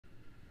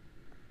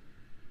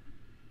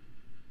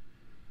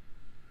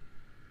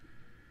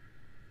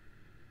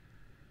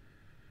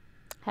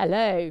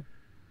Hello,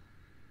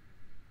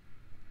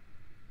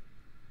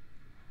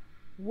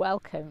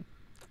 welcome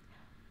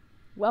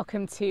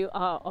to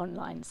our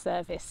online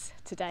service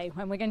today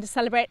when we're going to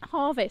celebrate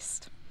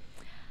harvest.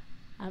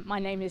 My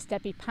name is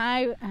Debbie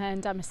Pow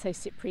and I'm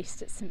Associate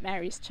Priest at St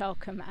Mary's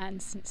Charlcombe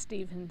and St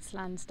Stephen's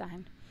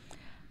Lansdown.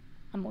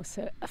 I'm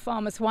also a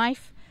farmer's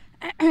wife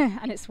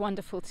and it's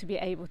wonderful to be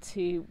able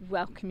to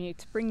welcome you,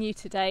 to bring you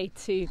today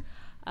to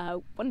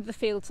one of the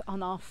fields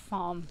on our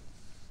farm.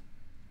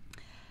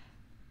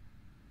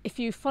 If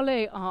you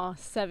follow our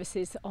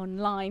services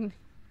online,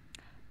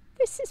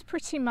 this is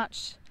pretty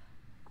much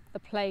the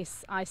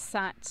place I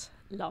sat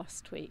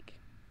last week.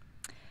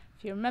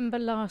 If you remember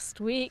last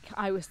week,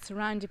 I was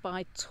surrounded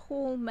by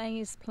tall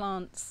maize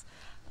plants,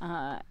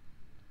 8-9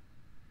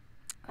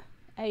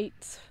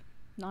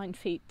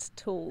 feet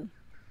tall.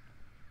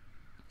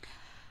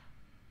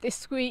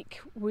 This week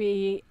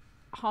we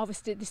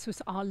harvested, this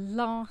was our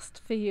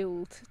last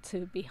field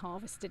to be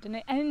harvested, and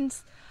it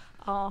ends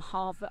our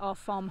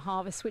farm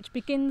harvest, which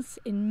begins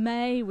in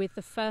May with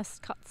the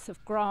first cuts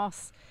of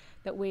grass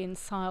that we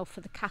ensile for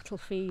the cattle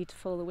feed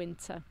for the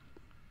winter.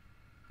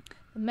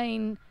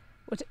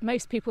 What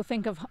most people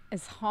think of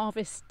as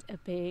harvest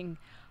being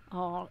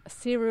our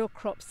cereal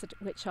crops,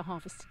 which are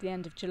harvested at the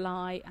end of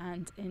July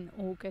and in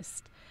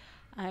August.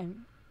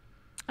 And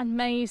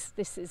maize,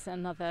 this is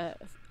another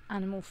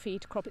animal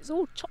feed crop. It's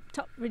all chopped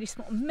up really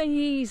small,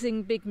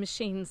 amazing big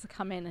machines that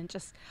come in and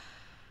just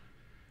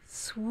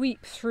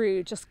sweep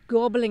through, just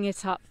gobbling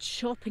it up,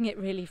 chopping it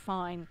really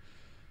fine,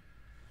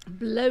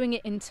 blowing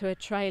it into a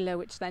trailer,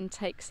 which then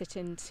takes it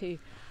into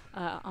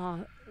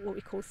our what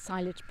we call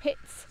silage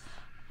pits,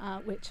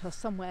 which are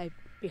somewhere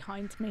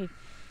behind me,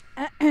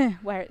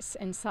 where it's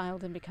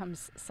ensiled and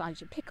becomes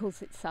silage. It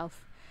pickles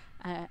itself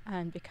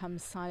and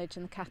becomes silage,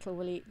 and the cattle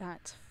will eat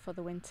that for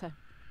the winter.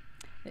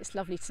 It's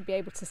lovely to be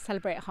able to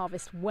celebrate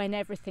harvest when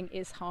everything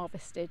is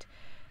harvested.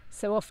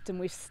 So often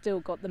we've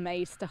still got the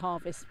maize to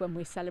harvest when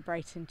we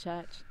celebrate in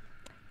church.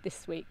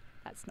 This week,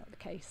 that's not the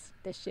case.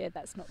 This year,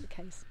 that's not the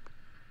case.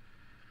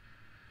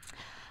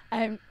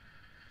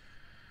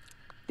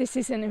 This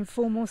is an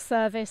informal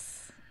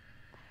service,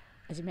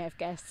 as you may have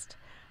guessed.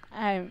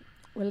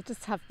 We'll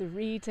just have the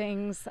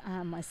readings,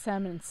 my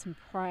sermon and some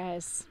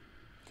prayers.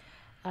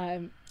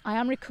 I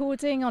am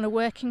recording on a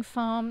working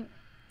farm.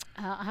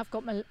 I have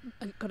got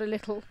a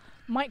little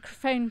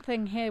microphone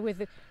thing here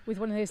with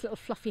one of those little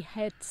fluffy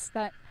heads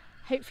that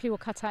hopefully will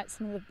cut out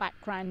some of the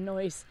background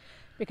noise,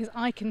 because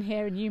I can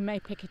hear, and you may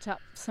pick it up,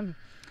 some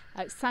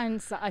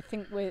sounds that I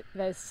think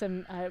there's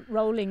some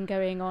rolling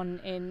going on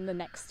in the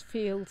next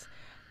field.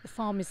 The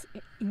farm is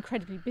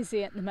incredibly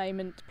busy at the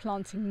moment,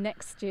 planting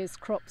next year's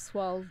crops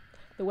while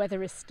the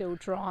weather is still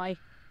dry.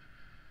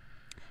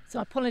 So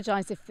I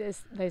apologise if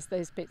there's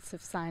those bits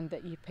of sound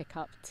that you pick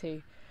up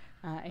too.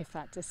 If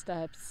that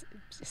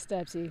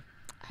disturbs you,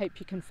 I hope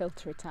you can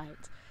filter it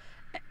out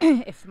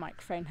if the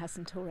microphone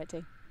hasn't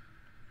already.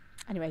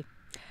 Anyway,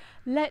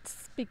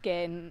 let's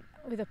begin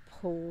with a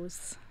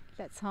pause.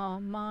 Let our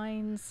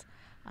minds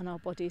and our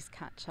bodies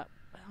catch up,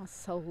 our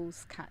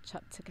souls catch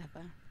up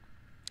together.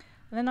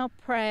 And then I'll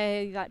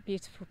pray that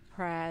beautiful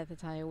prayer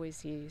that I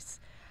always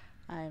use,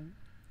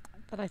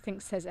 that I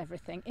think says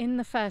everything, in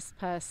the first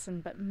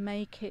person, but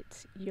make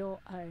it your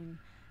own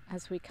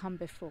as we come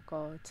before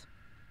God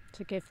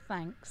to give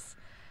thanks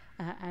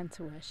and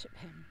to worship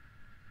Him.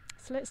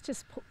 So let's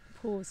just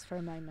pause for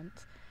a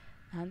moment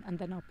and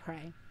then I'll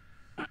pray.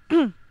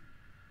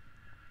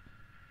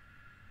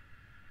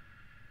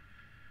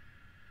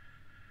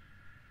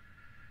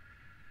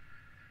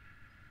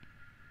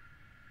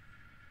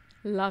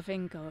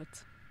 Loving God,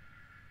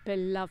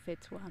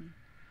 beloved one,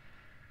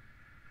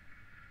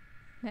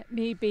 let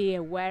me be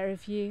aware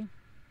of you,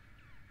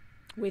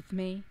 with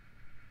me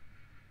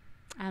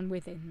and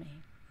within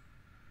me.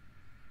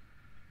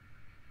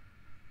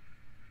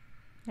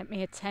 Let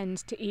me attend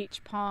to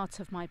each part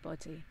of my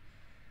body,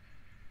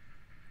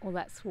 all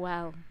that's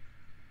well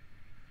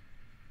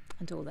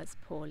and all that's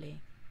poorly.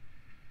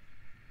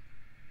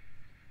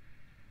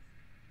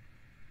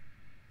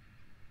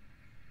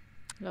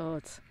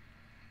 Lord,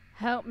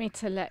 help me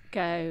to let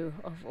go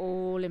of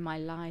all in my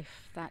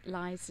life that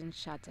lies in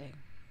shadow.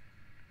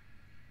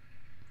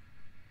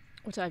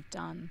 What I've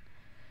done,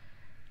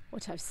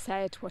 what I've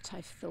said, what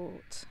I've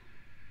thought.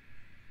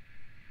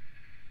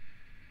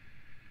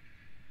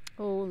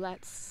 All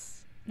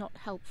that's not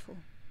helpful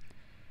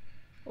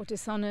or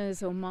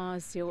dishonours or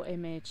mars your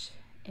image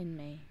in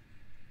me.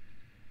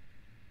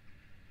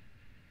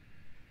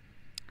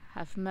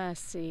 Have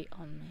mercy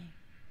on me.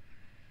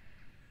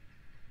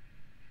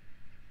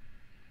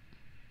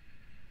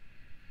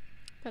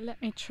 But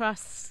let me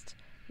trust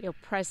your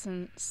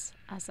presence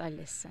as I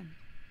listen.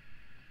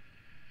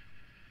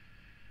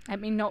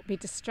 Let me not be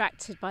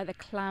distracted by the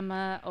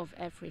clamour of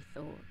every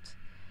thought.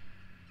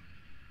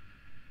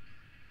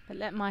 But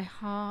let my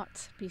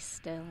heart be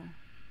still,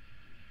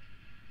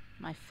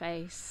 my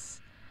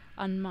face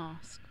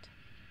unmasked,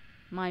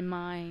 my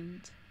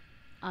mind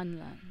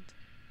unlearned.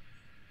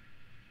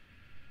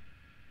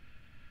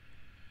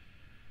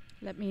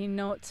 Let me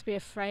not be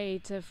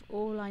afraid of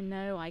all I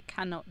know I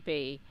cannot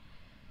be,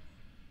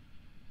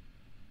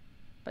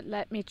 but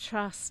let me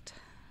trust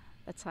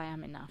that I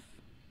am enough.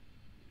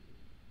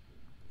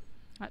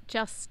 That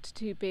just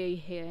to be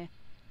here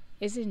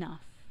is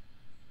enough,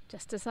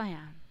 just as I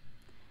am,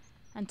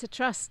 and to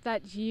trust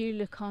that you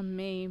look on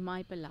me,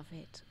 my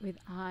beloved, with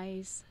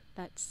eyes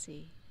that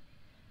see,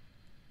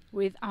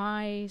 with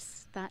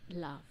eyes that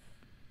love,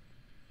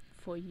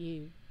 for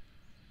you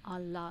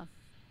are love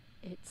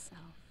itself.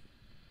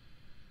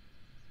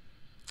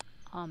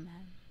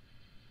 Amen.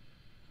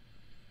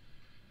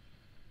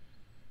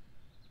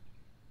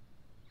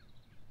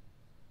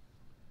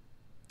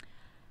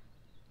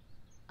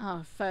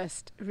 Our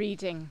first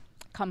reading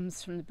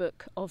comes from the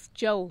book of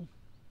Joel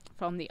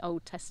from the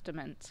Old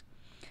Testament,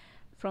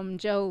 from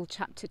Joel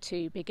chapter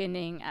 2,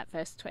 beginning at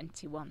verse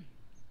 21.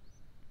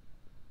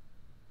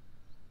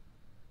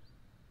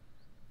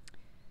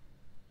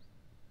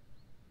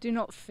 Do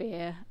not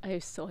fear, O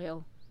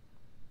soil.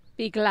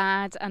 Be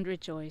glad and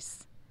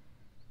rejoice,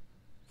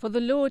 for the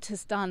Lord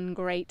has done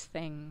great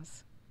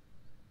things.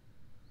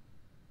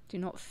 Do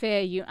not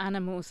fear, you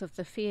animals of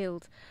the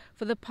field,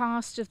 for the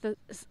pastures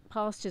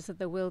of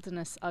the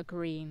wilderness are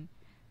green.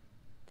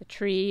 The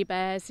tree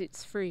bears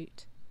its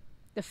fruit.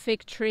 The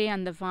fig tree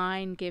and the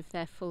vine give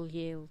their full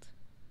yield.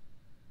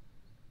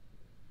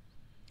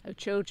 O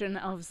children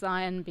of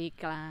Zion, be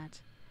glad,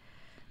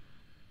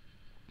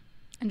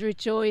 and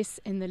rejoice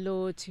in the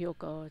Lord your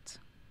God.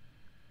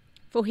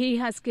 For he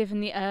has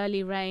given the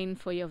early rain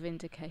for your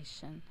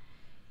vindication.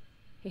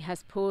 He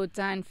has poured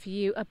down for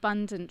you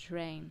abundant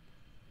rain,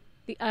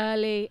 the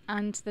early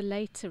and the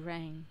later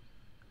rain,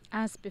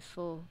 as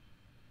before.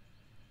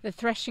 The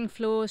threshing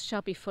floors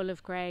shall be full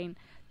of grain,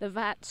 the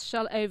vats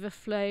shall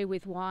overflow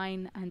with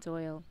wine and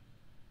oil.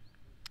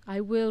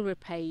 I will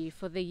repay you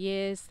for the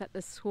years that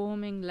the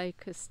swarming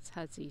locust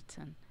has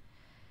eaten,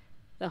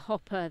 the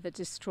hopper, the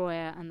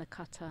destroyer, and the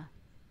cutter,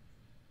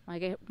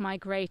 my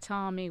great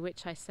army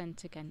which I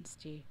sent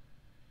against you.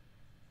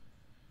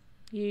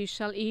 You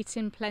shall eat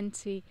in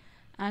plenty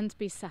and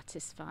be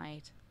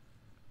satisfied,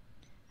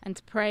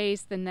 and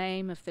praise the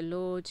name of the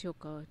Lord your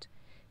God,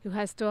 who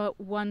has dealt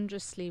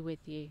wondrously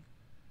with you.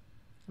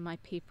 And my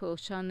people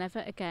shall never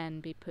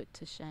again be put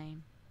to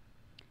shame.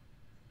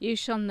 You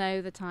shall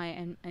know that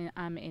I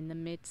am in the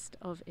midst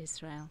of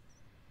Israel,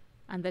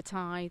 and that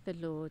I, the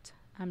Lord,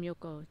 am your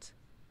God,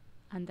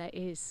 and there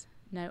is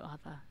no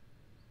other.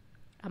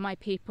 And my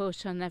people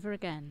shall never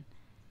again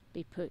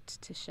be put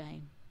to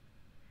shame.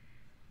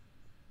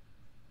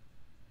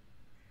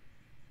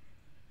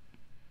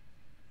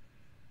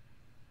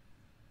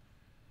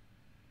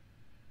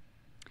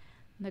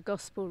 The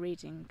Gospel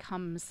reading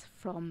comes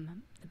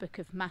from the book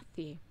of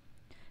Matthew,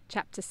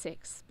 chapter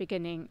 6,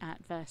 beginning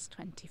at verse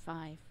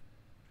 25.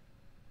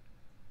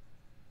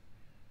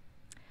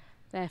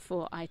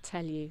 Therefore I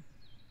tell you,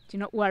 do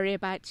not worry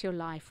about your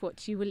life,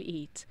 what you will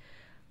eat,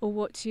 or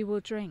what you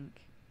will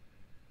drink,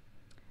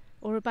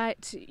 or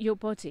about your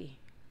body,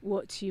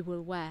 what you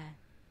will wear.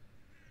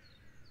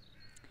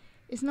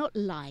 Is not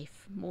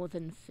life more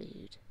than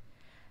food,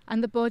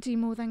 and the body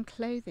more than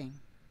clothing?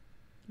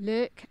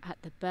 Look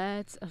at the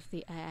birds of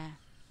the air.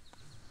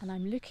 And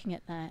I'm looking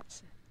at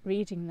that,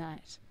 reading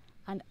that,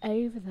 and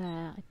over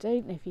there, I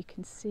don't know if you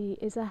can see,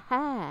 is a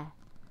hare.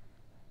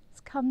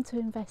 It's come to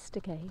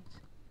investigate.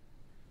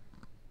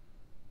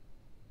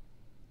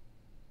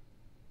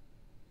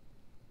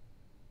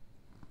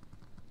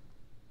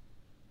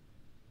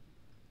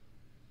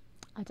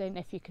 I don't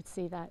know if you could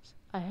see that.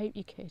 I hope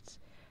you could.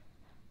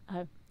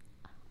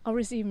 I'll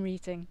resume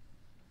reading.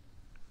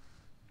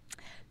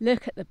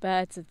 Look at the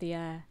birds of the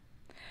air.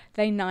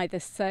 They neither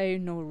sow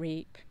nor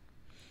reap,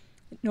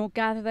 nor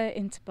gather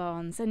into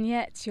barns, and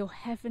yet your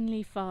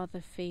heavenly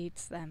Father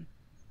feeds them.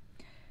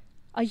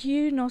 Are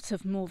you not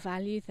of more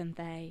value than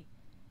they?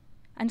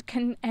 And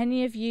can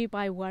any of you,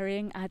 by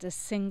worrying, add a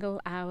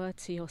single hour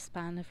to your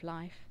span of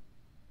life?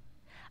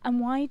 And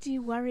why do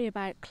you worry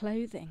about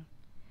clothing?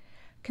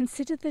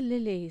 Consider the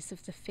lilies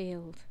of the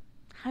field,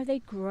 how they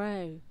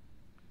grow.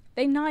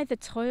 They neither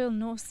toil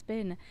nor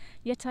spin,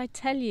 yet I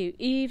tell you,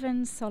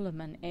 even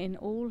Solomon in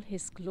all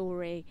his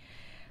glory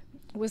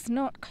was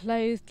not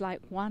clothed like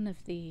one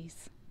of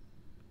these.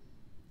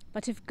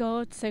 But if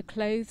God so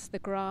clothes the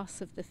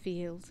grass of the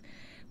field,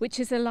 which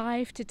is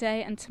alive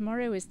today and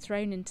tomorrow is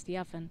thrown into the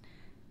oven,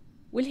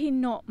 will he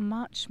not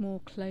much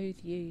more clothe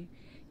you,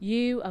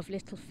 you of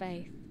little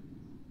faith?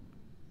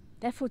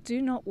 Therefore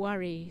do not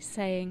worry,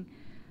 saying,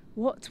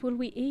 what will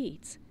we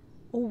eat,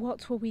 or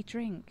what will we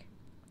drink,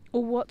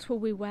 or what will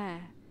we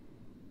wear?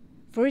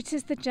 For it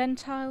is the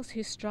Gentiles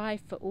who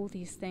strive for all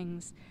these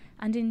things,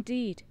 and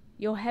indeed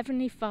your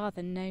heavenly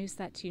Father knows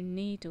that you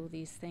need all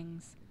these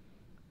things.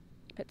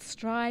 But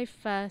strive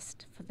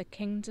first for the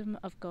kingdom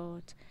of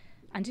God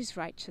and his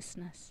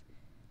righteousness,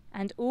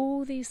 and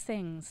all these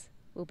things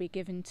will be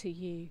given to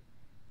you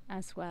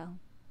as well.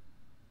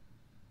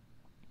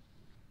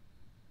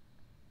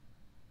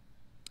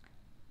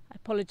 I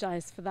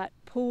apologise for that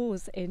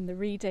pause in the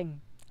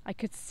reading. I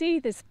could see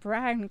this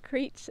brown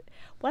creature.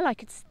 Well, I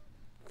could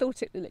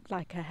thought it looked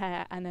like a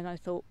hare, and then I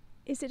thought,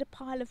 is it a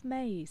pile of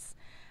maize?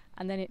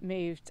 And then it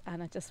moved,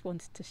 and I just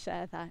wanted to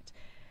share that.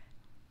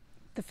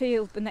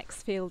 The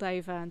next field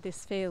over, and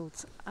this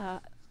field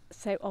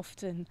so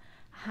often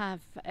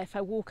have, if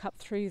I walk up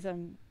through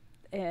them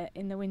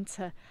in the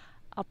winter,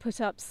 I'll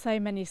put up so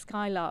many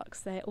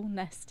skylarks. They all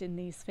nest in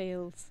these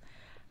fields.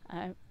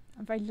 I'm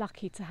very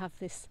lucky to have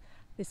this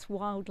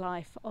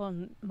wildlife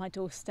on my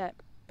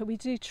doorstep, but we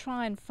do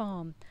try and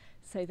farm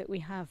so that we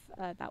have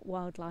that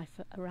wildlife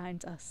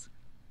around us.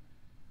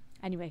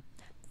 Anyway,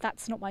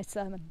 that's not my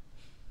sermon.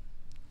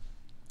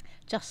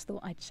 Just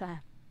thought I'd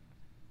share.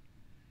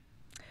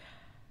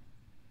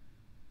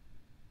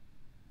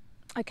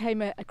 I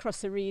came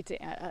across a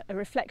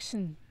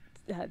reflection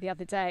the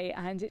other day,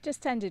 and it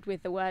just ended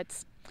with the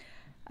words,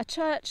 a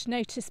church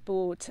notice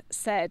board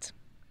said,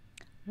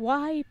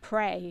 "Why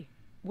pray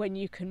when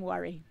you can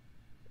worry?"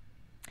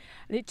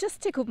 And it just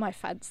tickled my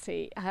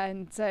fancy,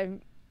 and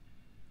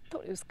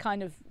thought it was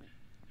kind of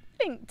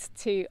linked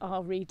to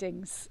our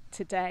readings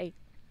today.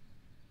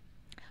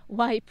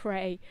 Why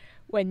pray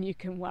when you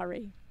can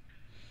worry?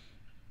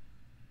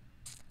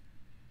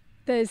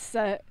 There's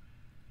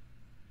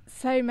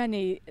so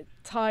many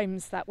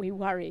times that we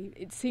worry.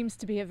 It seems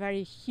to be a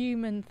very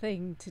human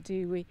thing to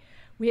do.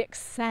 We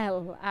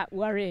excel at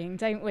worrying,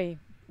 don't we?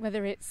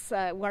 Whether it's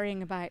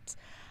worrying about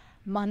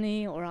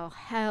money or our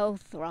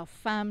health or our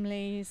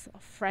families or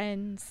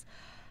friends,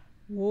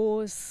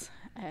 wars,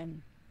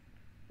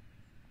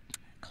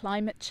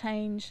 climate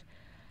change,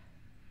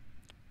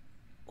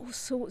 all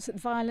sorts of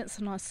violence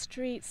on our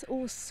streets,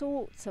 all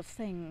sorts of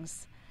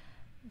things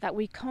that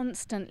we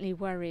constantly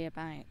worry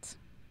about.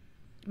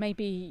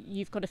 Maybe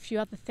you've got a few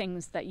other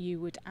things that you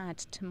would add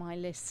to my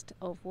list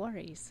of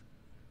worries.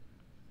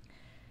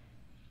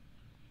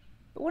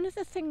 But one of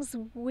the things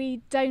we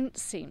don't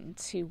seem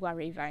to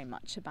worry very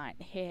much about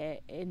here,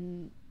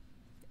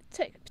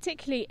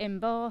 particularly in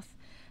Bath,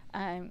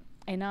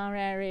 in our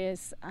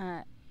areas,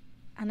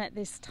 and at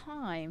this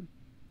time,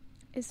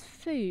 is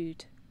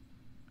food.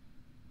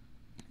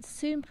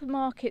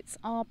 Supermarkets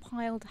are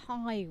piled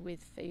high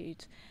with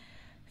food.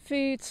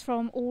 Foods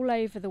from all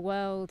over the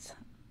world.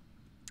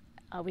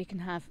 We can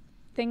have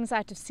things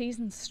out of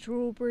season,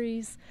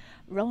 strawberries,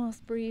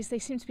 raspberries. They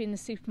seem to be in the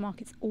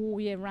supermarkets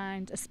all year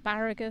round.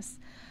 Asparagus.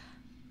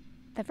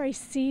 They're very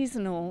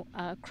seasonal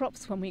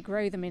crops when we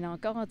grow them in our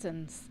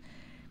gardens.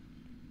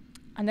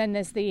 And then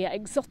there's the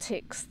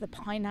exotics, the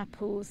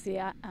pineapples,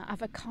 the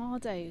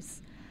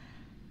avocados,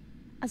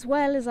 as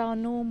well as our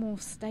normal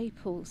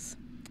staples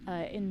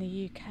in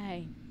the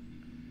UK.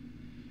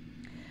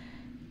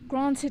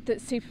 Granted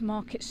that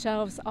supermarket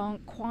shelves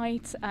aren't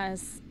quite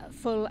as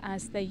full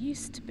as they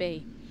used to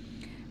be.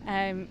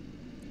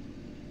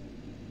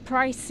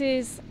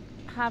 Prices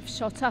have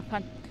shot up.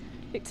 I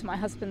looked at my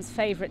husband's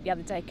favourite the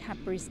other day,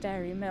 Cadbury's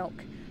Dairy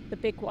Milk, the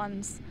big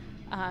ones,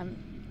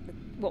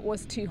 what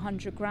was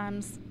 200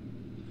 grams,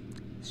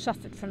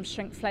 suffered from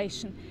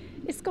shrinkflation.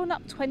 It's gone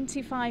up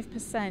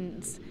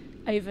 25%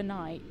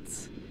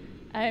 overnight.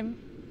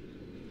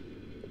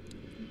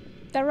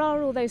 There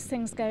are all those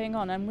things going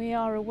on, and we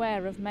are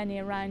aware of many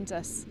around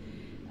us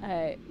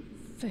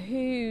for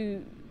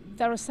who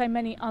there are so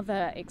many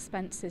other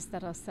expenses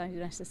that are so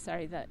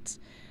necessary that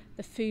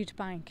the food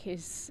bank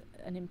is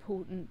an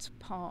important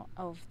part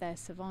of their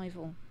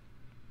survival.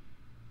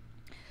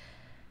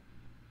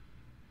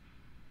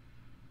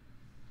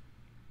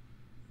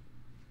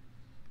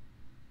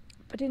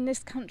 But in this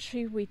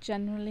country, we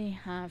generally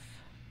have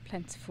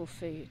plentiful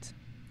food.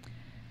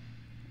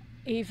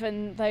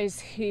 Even those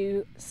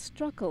who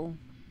struggle,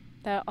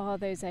 there are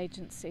those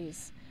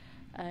agencies.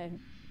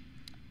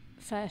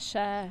 Fair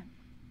Share,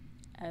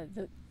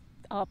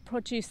 our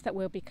produce that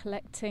we'll be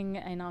collecting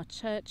in our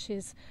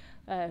churches,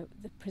 the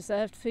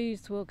preserved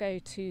foods will go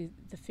to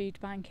the food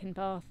bank in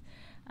Bath,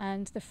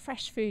 and the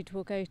fresh food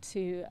will go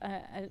to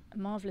a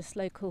marvellous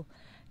local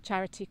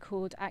charity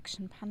called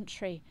Action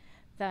Pantry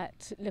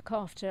that look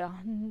after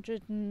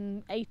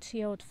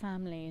 180 odd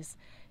families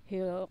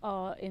who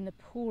are in the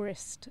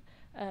poorest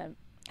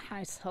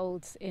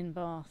households in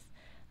Bath,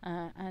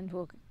 and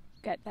will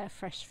get their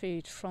fresh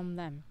food from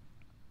them.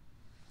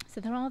 So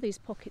there are these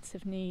pockets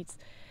of needs.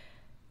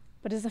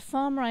 But as a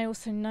farmer, I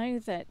also know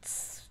that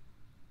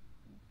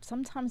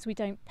sometimes we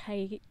don't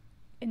pay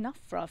enough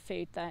for our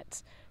food,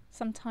 that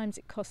sometimes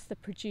it costs the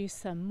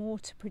producer more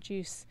to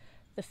produce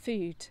the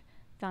food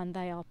than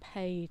they are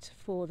paid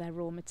for their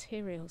raw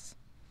materials.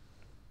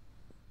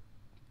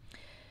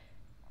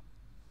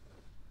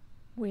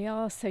 We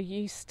are so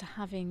used to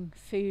having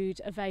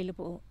food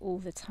available all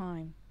the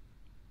time.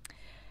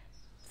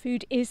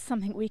 Food is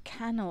something we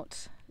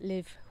cannot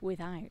live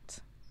without.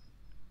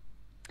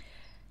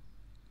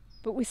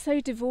 But we're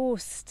so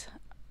divorced,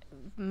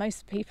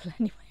 most people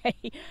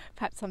anyway,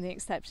 perhaps I'm the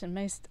exception,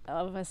 most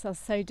of us are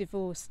so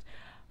divorced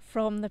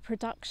from the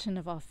production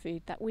of our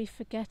food that we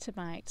forget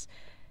about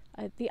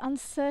the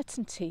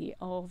uncertainty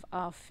of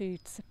our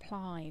food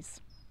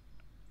supplies.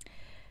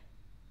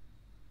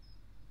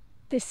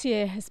 This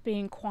year has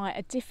been quite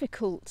a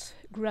difficult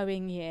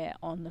growing year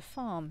on the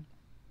farm.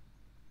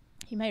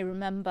 You may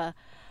remember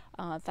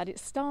that it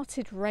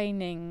started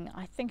raining,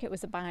 I think it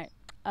was about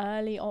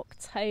early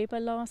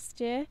October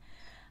last year,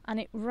 and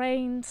it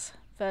rained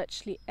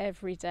virtually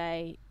every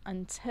day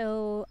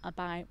until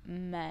about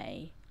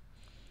May.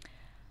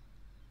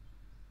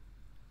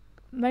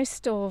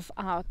 Most of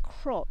our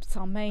crops,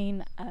 our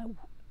main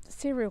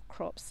cereal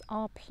crops,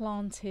 are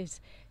planted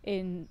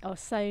in or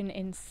sown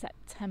in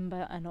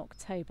September and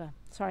October.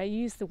 Sorry, I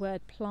use the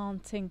word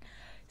planting,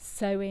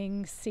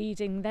 sowing,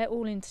 seeding, they're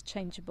all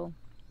interchangeable.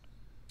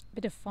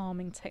 Bit of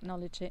farming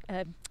terminology.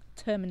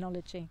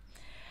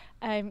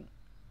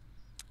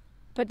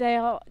 But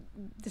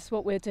this is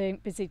what we're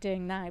busy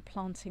doing now,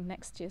 planting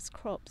next year's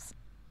crops.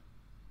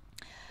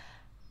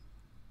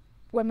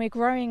 When we're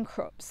growing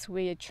crops,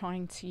 we're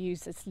trying to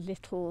use as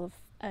little of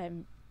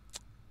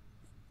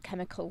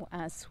chemical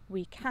as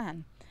we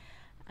can,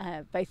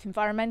 both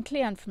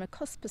environmentally and from a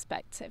cost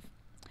perspective.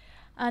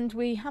 And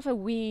we have a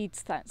weed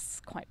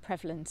that's quite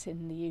prevalent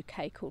in the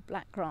UK called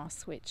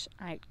blackgrass, which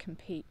can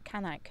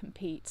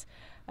outcompete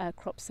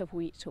crops of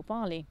wheat or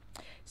barley.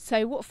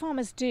 So what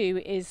farmers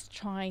do is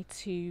try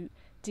to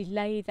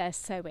delay their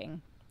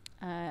sowing.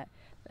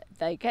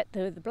 They get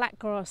the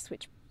blackgrass,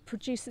 which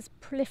produces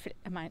prolific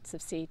amounts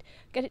of seed,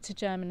 get it to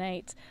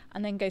germinate,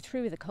 and then go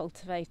through with a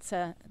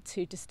cultivator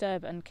to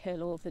disturb and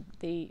kill all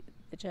the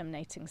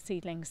germinating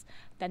seedlings.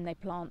 Then they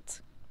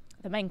plant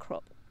the main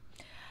crop.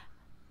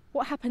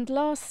 What happened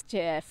last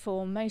year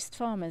for most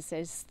farmers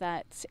is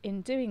that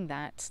in doing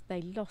that, they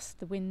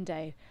lost the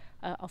window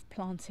of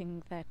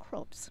planting their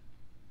crops.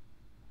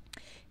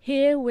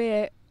 Here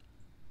we're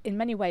in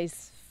many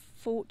ways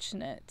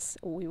fortunate,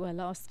 or we were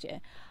last year.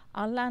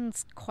 Our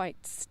land's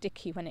quite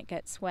sticky when it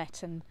gets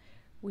wet, and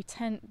we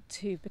tend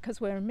to,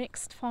 because we're a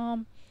mixed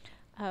farm,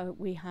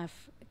 we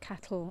have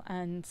cattle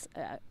and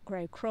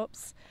grow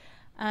crops,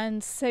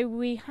 and so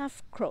we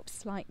have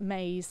crops like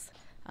maize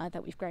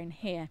that we've grown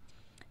here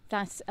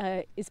that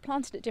is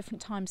planted at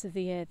different times of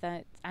the year,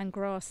 and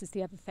grass is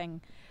the other thing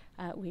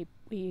we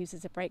use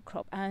as a break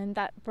crop, and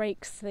that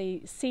breaks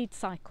the seed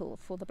cycle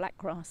for the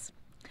blackgrass.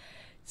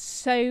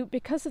 So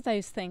because of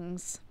those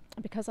things,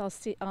 because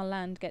our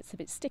land gets a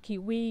bit sticky,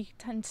 we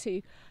tend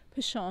to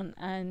push on,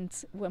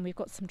 and when we've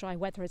got some dry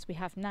weather as we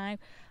have now,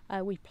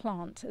 we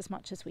plant as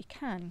much as we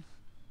can.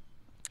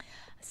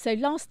 So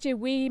last year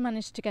we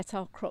managed to get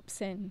our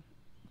crops in,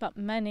 but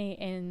many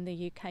in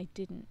the UK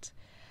didn't.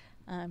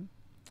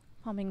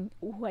 Farming,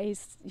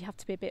 always you have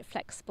to be a bit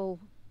flexible.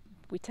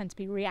 We tend to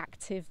be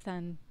reactive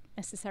than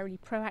necessarily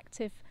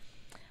proactive.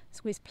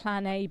 So always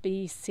plan A,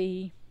 B,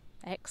 C,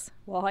 X,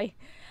 Y,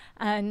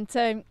 and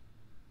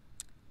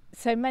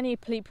so many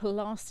people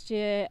last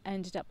year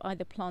ended up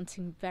either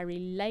planting very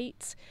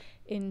late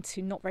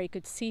into not very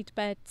good seed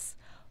beds,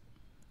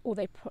 or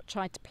they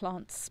tried to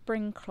plant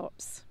spring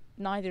crops,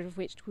 neither of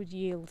which would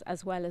yield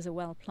as well as a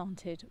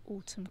well-planted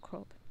autumn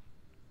crop.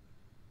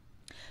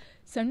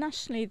 So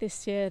nationally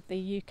this year,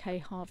 the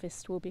UK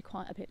harvest will be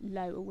quite a bit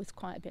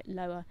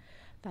lower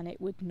than it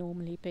would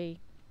normally be.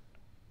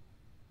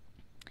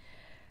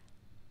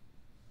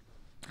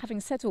 Having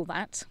said all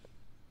that,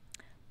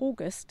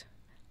 August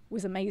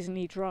was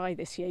amazingly dry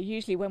this year.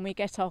 Usually when we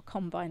get our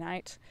combine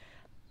out,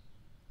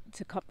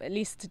 at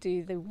least to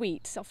do the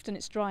wheat, often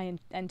it's dry in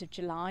end of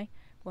July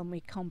when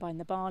we combine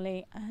the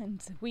barley,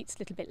 and wheat's a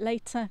little bit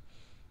later.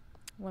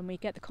 When we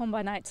get the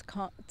combine out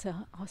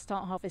to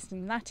start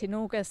harvesting that in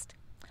August,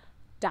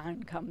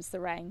 down comes the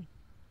rain,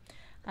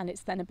 and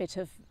it's then a bit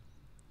of,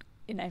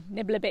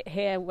 nibble a bit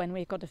here when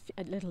we've got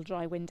a little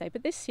dry window.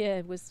 But this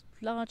year was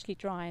largely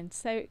dry, and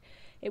so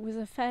it was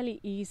a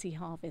fairly easy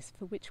harvest,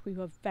 for which we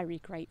were very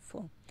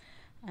grateful.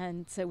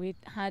 And so we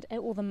had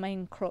all the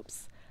main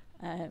crops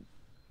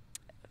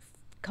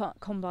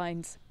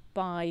combined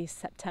by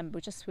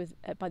September, just with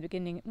by the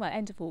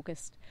end of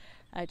August,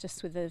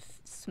 just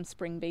with some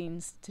spring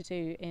beans to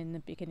do in the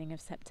beginning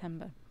of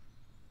September.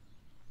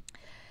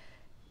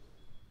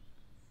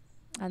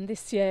 And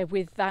this year,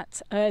 with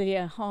that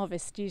earlier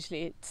harvest,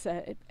 usually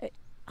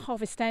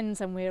harvest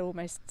ends and we're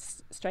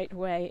almost straight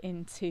away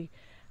into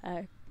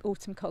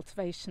autumn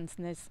cultivations.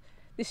 And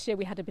this year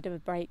we had a bit of a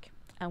break,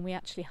 and we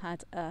actually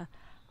had a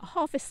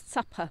harvest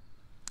supper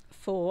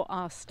for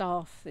our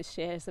staff this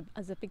year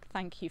as a big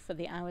thank you for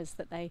the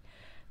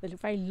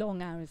very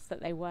long hours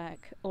that they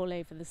work all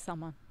over the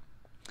summer.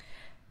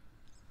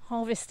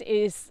 Harvest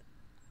is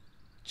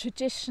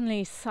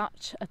traditionally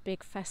such a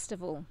big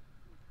festival.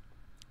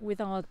 With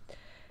our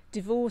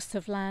divorce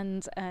of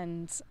land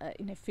and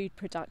food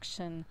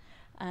production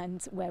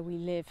and where we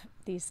live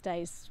these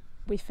days,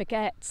 we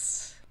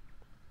forget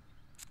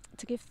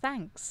to give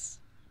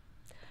thanks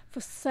for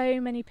so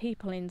many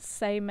people you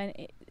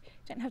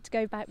don't have to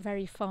go back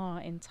very far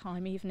in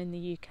time, even in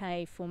the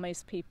UK, for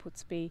most people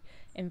to be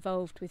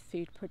involved with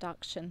food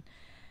production.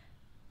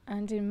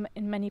 And in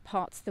many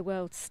parts of the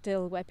world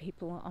still, where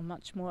people are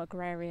much more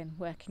agrarian,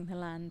 working the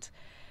land,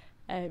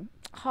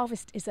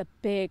 harvest is a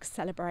big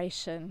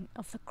celebration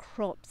of the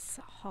crops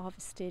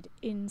harvested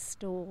in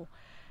store.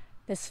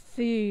 There's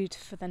food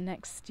for the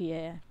next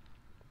year,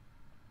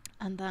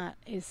 and that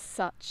is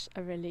such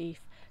a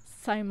relief,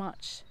 so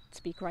much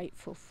to be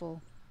grateful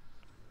for.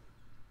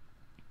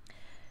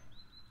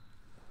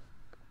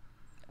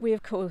 We,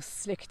 of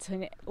course, look at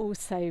it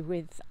also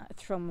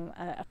from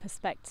a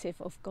perspective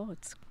of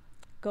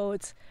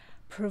God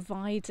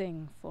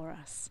providing for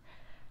us.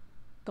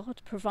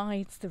 God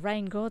provides the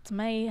rain. God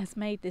has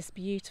made this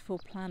beautiful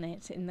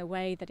planet in the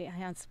way that it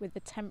has, with the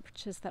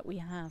temperatures that we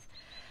have,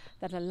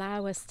 that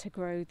allow us to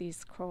grow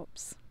these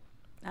crops,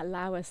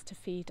 allow us to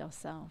feed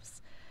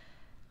ourselves.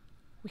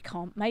 We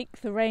can't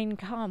make the rain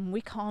come.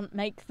 We can't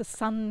make the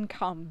sun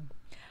come.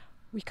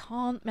 We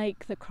can't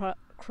make the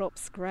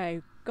crops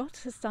grow. God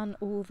has done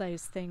all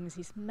those things.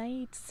 He's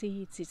made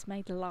seeds. He's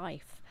made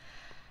life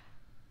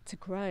to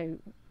grow.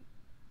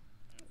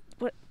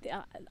 But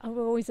I'm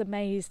always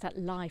amazed at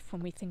life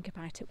when we think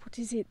about it. What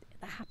is it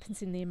that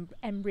happens in the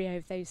embryo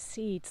of those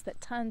seeds that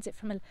turns it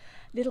from a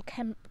little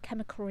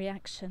chemical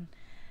reaction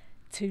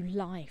to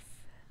life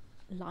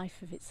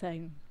of its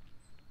own?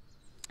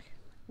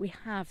 We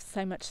have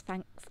so much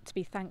to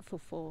be thankful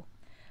for.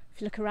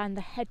 If you look around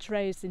the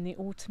hedgerows in the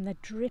autumn, they're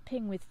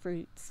dripping with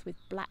fruits, with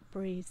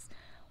blackberries,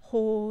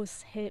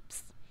 haws,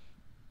 hips.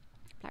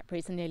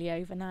 Blackberries are nearly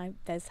over now.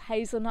 There's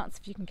hazelnuts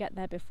if you can get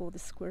there before the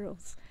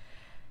squirrels.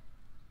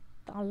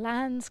 Our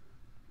land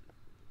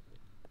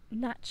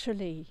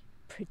naturally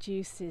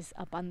produces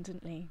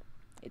abundantly.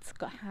 It's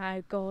got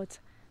how God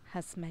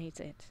has made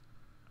it.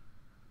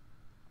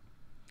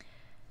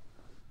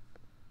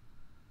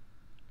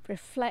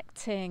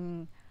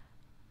 Reflecting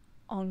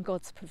on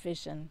God's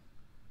provision,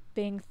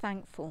 being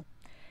thankful,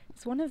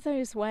 it's one of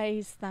those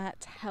ways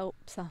that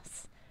helps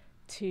us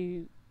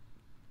to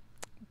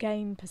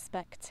gain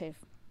perspective.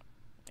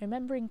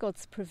 Remembering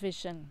God's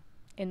provision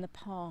in the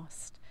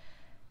past,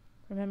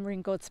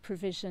 remembering God's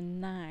provision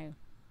now.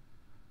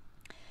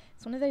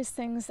 It's one of those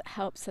things that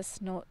helps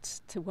us not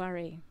to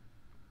worry.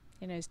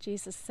 You know, as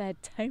Jesus said,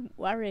 don't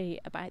worry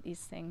about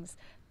these things.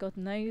 God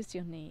knows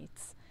your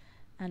needs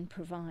and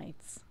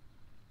provides.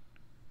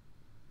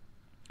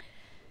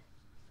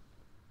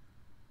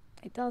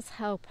 It does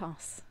help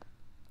us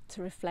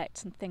to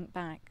reflect and think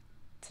back,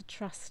 to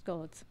trust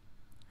God.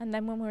 And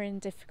then when we're in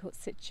difficult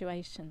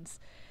situations,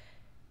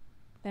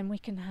 then we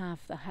can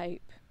have the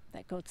hope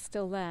that God's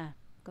still there,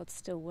 God's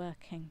still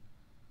working.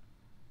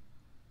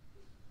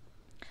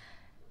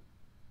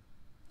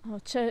 Our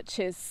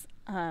churches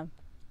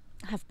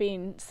have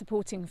been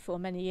supporting for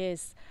many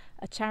years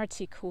a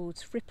charity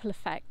called Ripple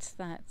Effect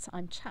that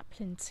I'm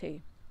chaplain to.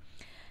 It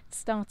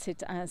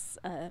started as,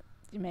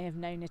 you may have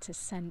known it as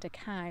Send a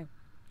Cow.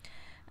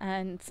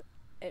 And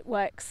it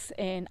works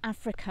in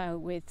Africa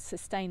with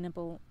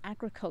sustainable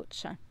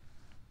agriculture.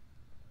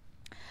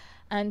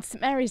 And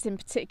St Mary's in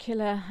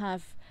particular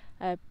have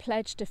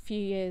pledged a few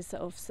years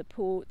of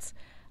support,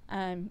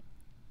 and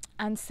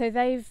so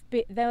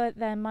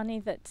their money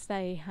that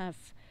they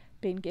have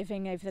been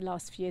giving over the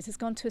last few years has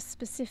gone to a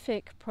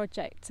specific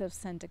project of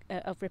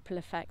Ripple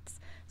Effects.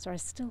 Sorry, I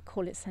still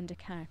call it Send a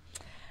Cow.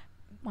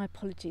 My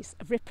apologies.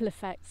 Ripple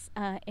Effects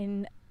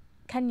in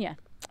Kenya.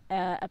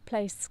 A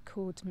place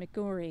called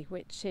Migori,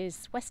 which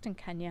is Western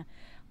Kenya,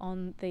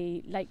 on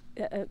the lake,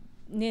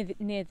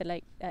 near the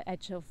lake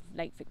edge of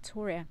Lake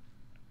Victoria.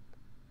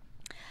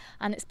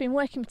 And it's been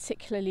working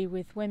particularly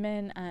with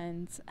women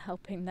and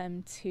helping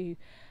them to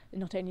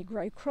not only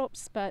grow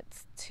crops but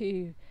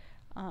to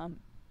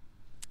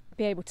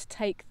be able to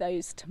take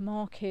those to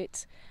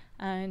market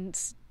and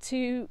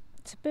to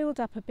build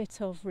up a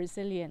bit of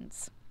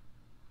resilience.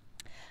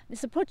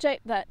 It's a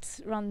project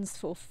that runs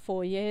for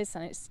 4 years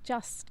and it's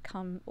just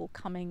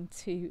coming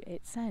to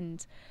its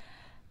end.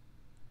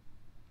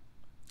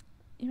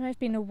 You may have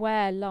been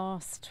aware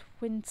last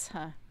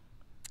winter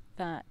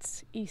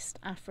that East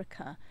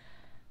Africa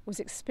was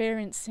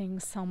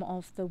experiencing some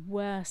of the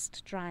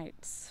worst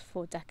droughts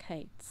for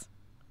decades.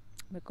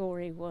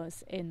 Migori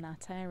was in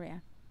that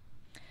area.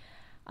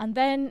 And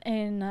then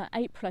in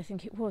April, I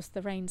think it was,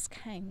 the rains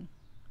came.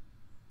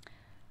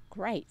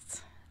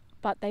 Great.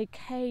 But they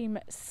came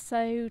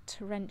so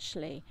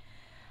torrentially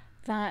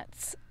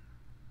that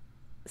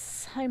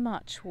so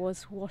much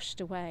was washed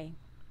away.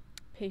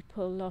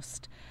 People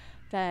lost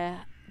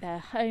their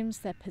homes,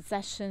 their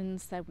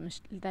possessions,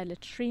 their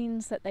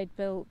latrines that they'd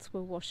built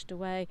were washed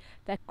away,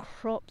 their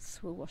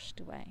crops were washed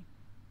away.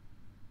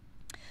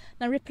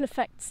 Now, Ripple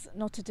Effect's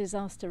not a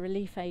disaster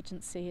relief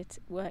agency. It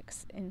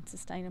works in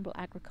sustainable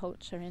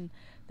agriculture in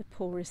the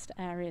poorest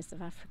areas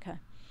of Africa.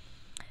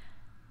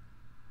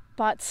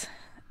 But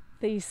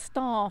the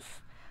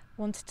staff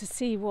wanted to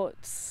see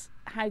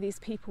how these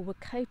people were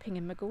coping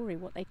in Migori,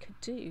 what they could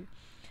do.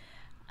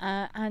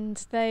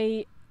 And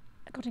they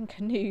got in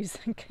canoes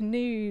and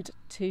canoed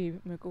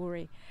to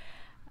Migori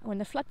when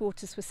the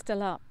floodwaters were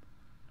still up.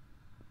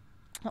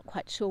 Not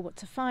quite sure what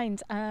to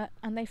find. And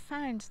they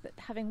found that,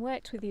 having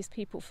worked with these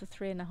people for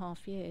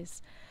 3.5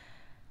 years,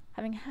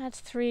 having had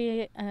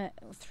three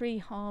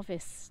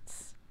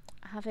harvests,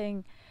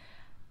 having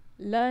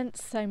learnt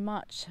so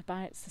much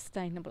about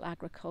sustainable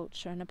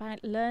agriculture and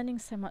about learning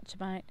so much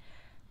about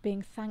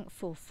being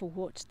thankful for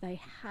what they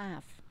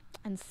have,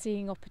 and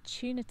seeing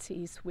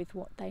opportunities with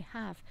what they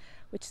have,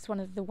 which is one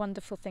of the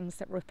wonderful things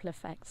that ripple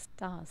effects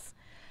does.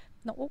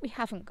 Not what we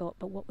haven't got,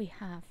 but what we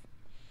have.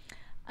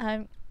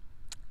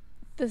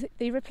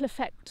 The ripple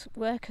effect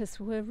workers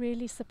were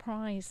really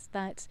surprised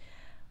that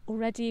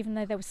already, even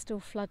though there were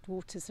still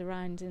floodwaters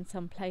around in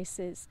some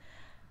places,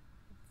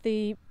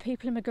 the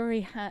people in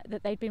Maguri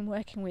that they'd been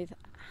working with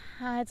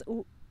had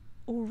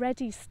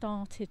already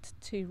started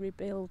to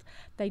rebuild.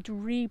 They'd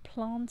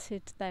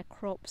replanted their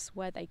crops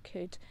where they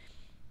could.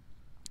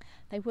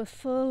 They were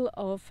full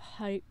of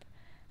hope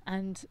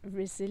and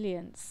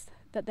resilience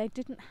that they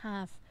didn't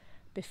have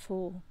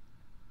before.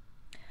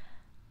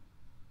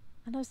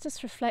 And I was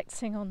just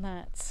reflecting on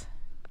that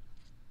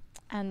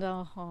and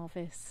our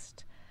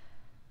harvest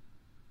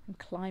and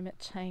climate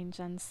change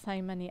and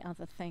so many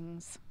other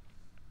things.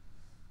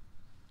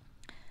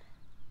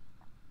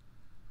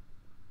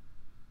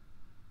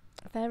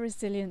 Their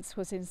resilience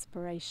was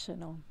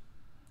inspirational.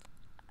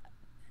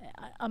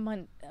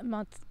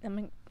 Amongst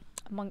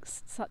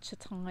such a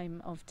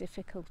time of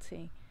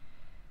difficulty.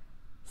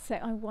 So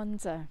I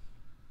wonder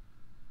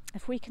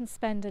if we can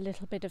spend a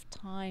little bit of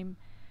time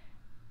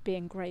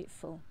being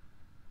grateful,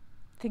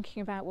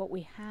 thinking about what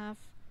we have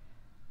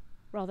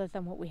rather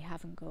than what we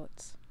haven't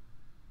got,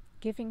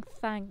 giving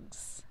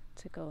thanks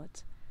to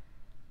God,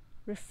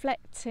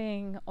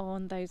 reflecting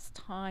on those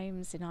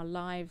times in our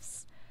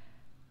lives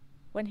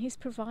when He's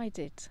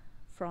provided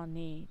for our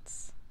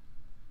needs,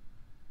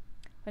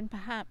 when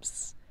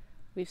perhaps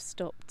we've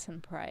stopped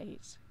and prayed.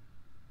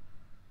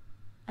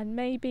 And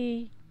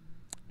maybe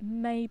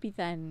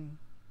then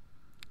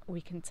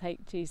we can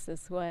take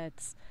Jesus'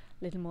 words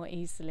a little more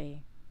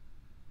easily.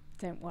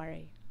 Don't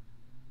worry.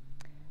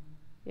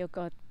 Your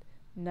God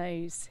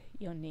knows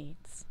your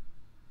needs.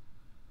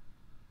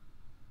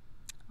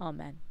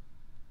 Amen.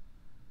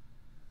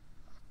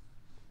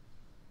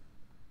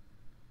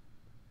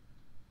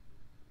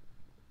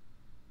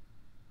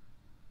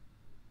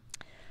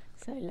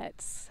 So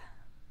let's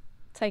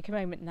take a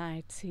moment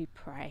now to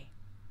pray.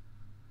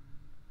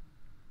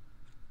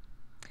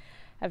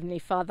 Heavenly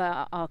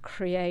Father, our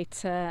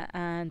Creator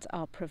and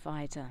our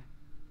Provider,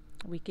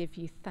 we give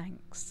you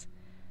thanks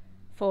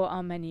for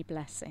our many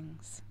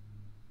blessings,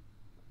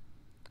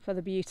 for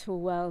the beautiful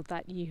world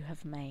that you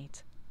have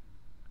made,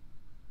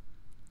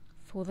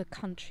 for the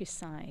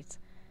countryside,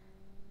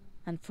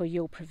 and for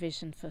your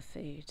provision for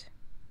food.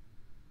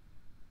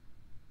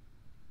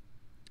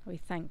 We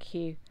thank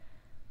you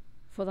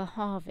for the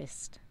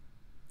harvest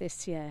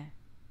this year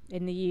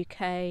in the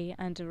UK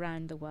and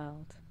around the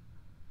world.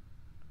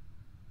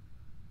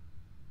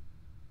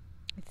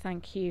 We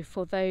thank you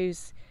for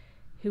those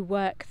who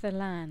work the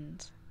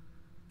land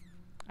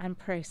and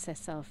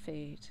process our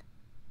food.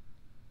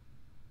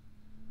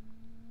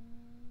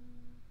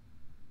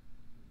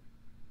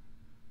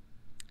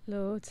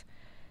 Lord,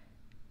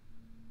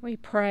 we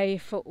pray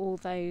for all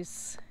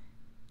those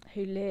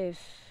who live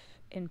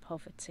in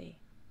poverty,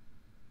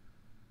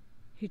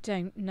 who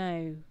don't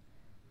know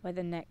where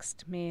the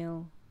next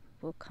meal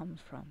will come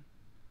from.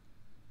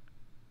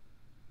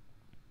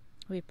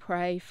 We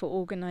pray for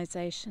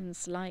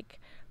organisations like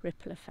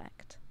Ripple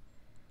Effect,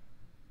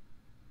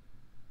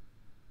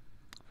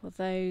 for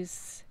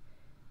those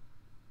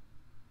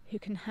who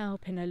can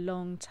help in a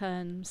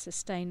long-term,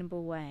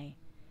 sustainable way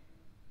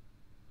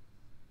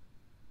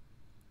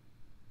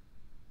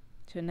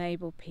to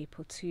enable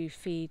people to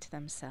feed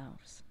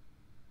themselves.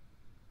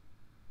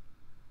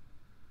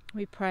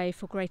 We pray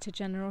for greater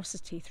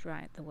generosity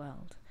throughout the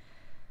world,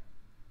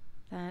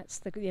 that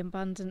the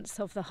abundance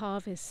of the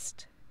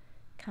harvest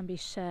can be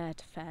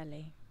shared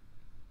fairly.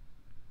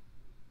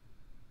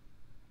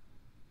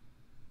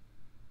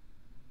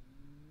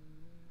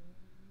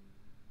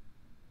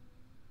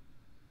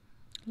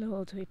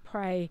 Lord, we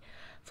pray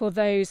for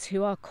those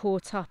who are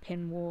caught up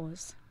in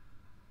wars.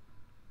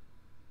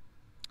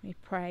 We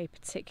pray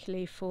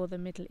particularly for the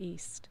Middle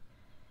East,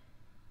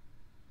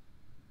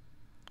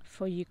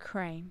 for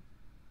Ukraine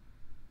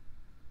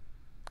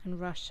and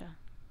Russia,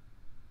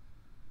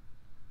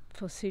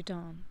 for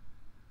Sudan,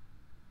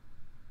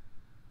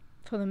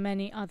 for the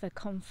many other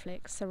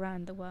conflicts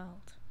around the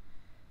world.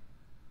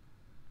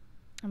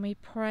 And we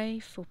pray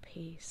for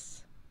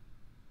peace.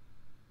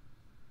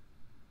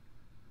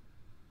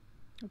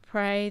 We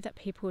pray that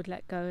people would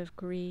let go of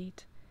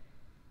greed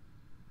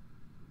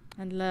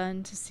and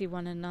learn to see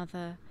one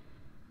another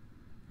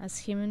as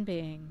human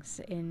beings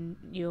in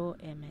your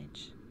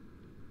image.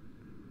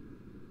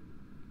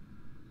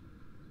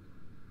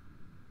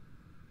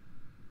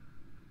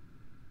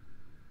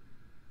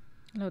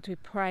 Lord, we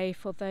pray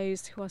for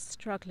those who are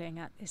struggling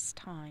at this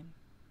time,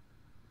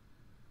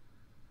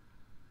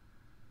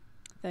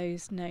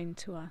 those known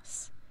to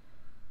us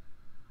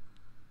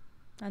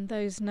and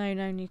those known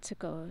only to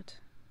God.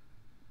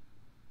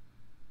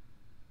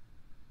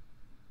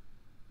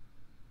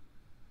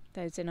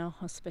 Those in our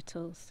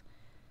hospitals,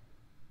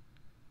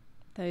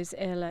 those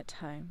ill at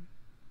home,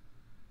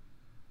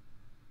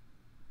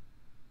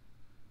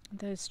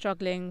 those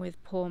struggling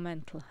with poor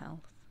mental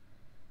health.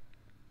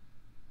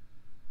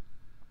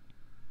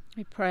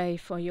 We pray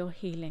for your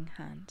healing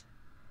hand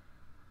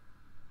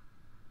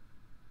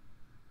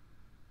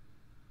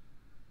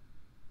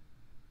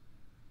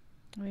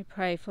We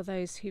pray for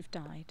those who've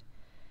died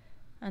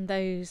and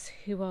those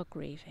who are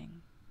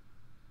grieving,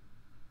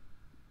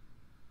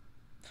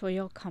 for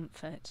your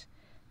comfort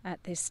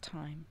at this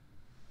time.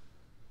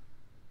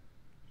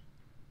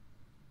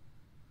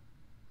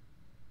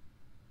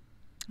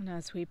 And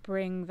as we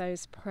bring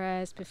those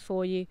prayers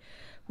before you,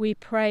 we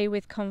pray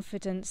with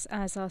confidence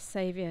as our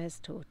Saviour has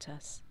taught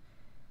us.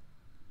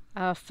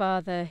 Our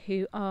Father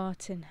who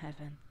art in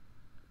heaven,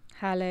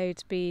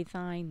 hallowed be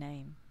thy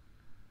name.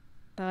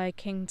 Thy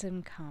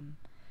kingdom come,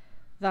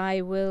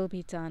 thy will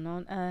be done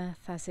on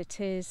earth as it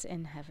is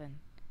in heaven.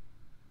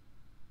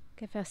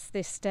 Give us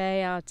this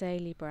day our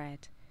daily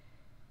bread,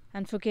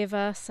 and forgive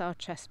us our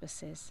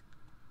trespasses,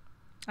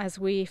 as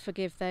we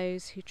forgive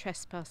those who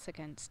trespass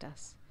against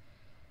us.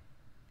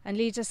 And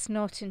lead us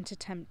not into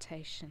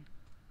temptation,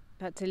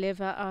 but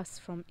deliver us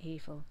from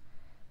evil.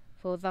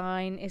 For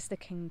thine is the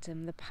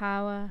kingdom, the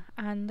power,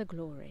 and the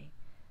glory,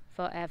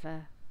 for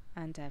ever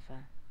and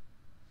ever.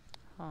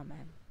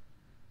 Amen.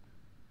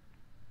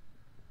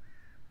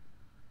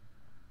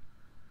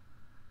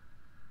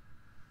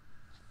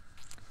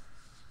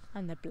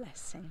 And the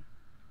blessing.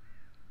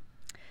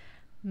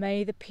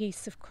 May the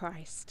peace of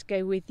Christ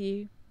go with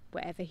you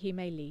wherever he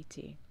may lead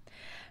you.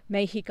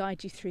 May he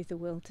guide you through the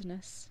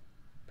wilderness,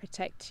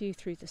 protect you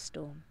through the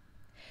storm.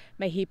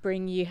 May he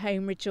bring you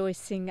home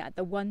rejoicing at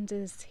the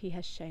wonders he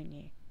has shown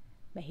you.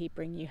 May he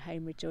bring you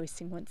home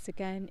rejoicing once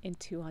again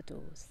into our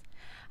doors.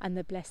 And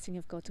the blessing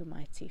of God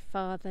Almighty,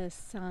 Father,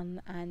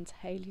 Son, and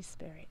Holy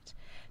Spirit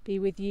be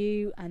with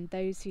you and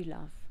those you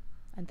love,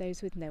 and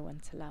those with no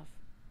one to love,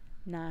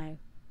 now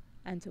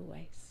and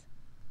always.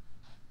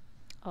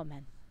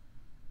 Amen.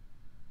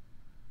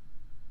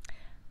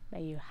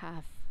 May you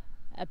have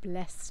a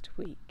blessed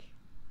week.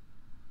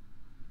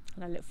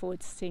 And I look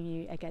forward to seeing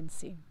you again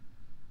soon.